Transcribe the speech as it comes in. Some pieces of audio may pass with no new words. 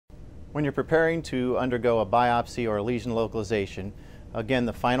When you're preparing to undergo a biopsy or a lesion localization, again,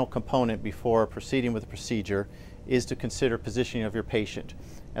 the final component before proceeding with the procedure is to consider positioning of your patient.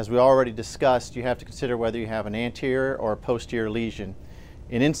 As we already discussed, you have to consider whether you have an anterior or a posterior lesion.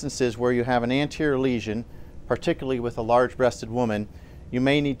 In instances where you have an anterior lesion, particularly with a large-breasted woman, you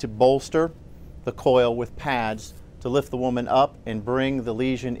may need to bolster the coil with pads to lift the woman up and bring the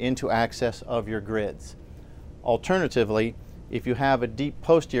lesion into access of your grids. Alternatively, if you have a deep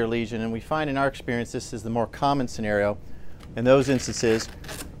posterior lesion, and we find in our experience this is the more common scenario, in those instances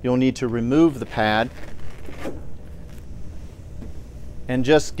you'll need to remove the pad and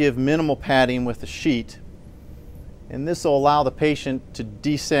just give minimal padding with the sheet, and this will allow the patient to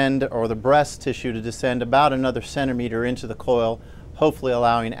descend, or the breast tissue to descend about another centimeter into the coil, hopefully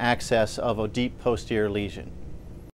allowing access of a deep posterior lesion.